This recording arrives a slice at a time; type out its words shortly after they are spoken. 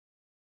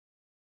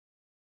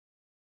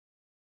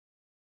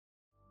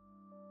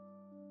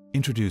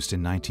Introduced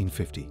in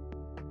 1950,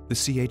 the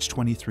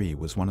CH23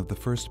 was one of the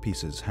first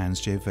pieces Hans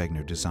J.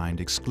 Wegner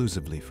designed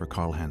exclusively for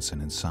Carl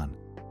Hansen Søn.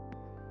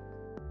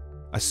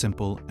 A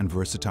simple and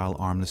versatile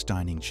armless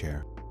dining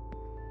chair.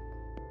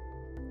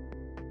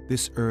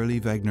 This early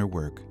Wegner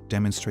work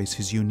demonstrates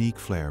his unique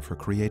flair for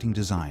creating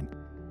design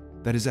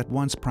that is at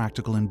once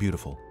practical and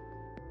beautiful,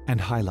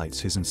 and highlights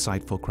his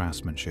insightful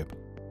craftsmanship.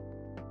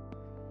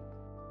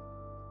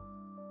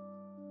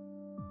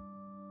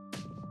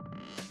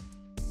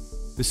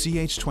 The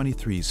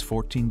CH23's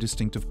 14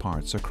 distinctive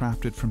parts are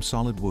crafted from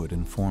solid wood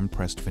and formed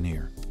pressed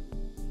veneer.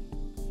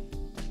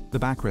 The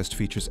backrest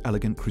features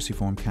elegant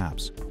cruciform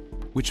caps,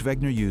 which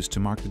Wegner used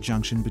to mark the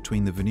junction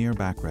between the veneer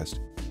backrest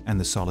and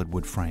the solid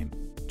wood frame,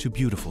 to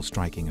beautiful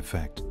striking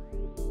effect.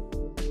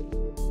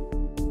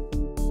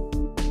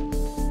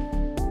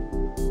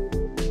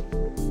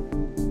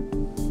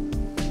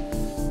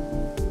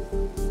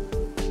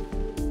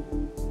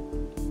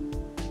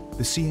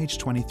 The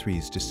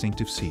CH23's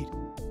distinctive seat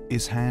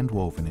is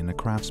hand-woven in a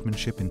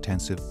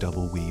craftsmanship-intensive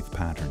double-weave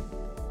pattern,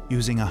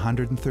 using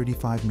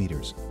 135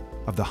 meters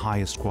of the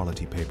highest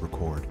quality paper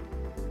cord.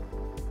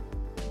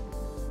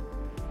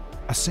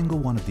 A single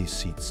one of these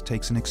seats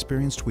takes an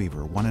experienced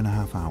weaver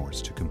 1.5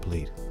 hours to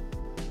complete.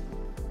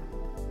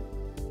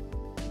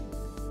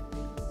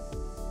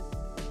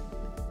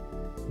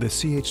 The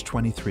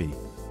CH23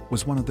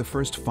 was one of the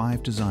first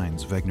 5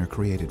 designs Wegner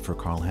created for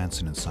Carl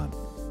Hansen Søn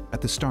at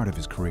the start of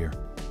his career.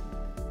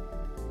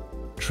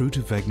 True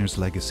to Wegner's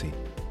legacy,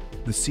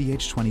 the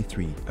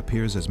CH23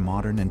 appears as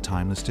modern and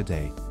timeless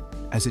today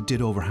as it did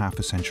over half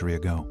a century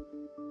ago.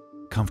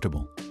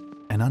 Comfortable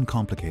and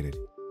uncomplicated,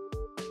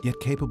 yet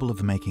capable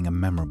of making a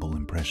memorable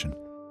impression.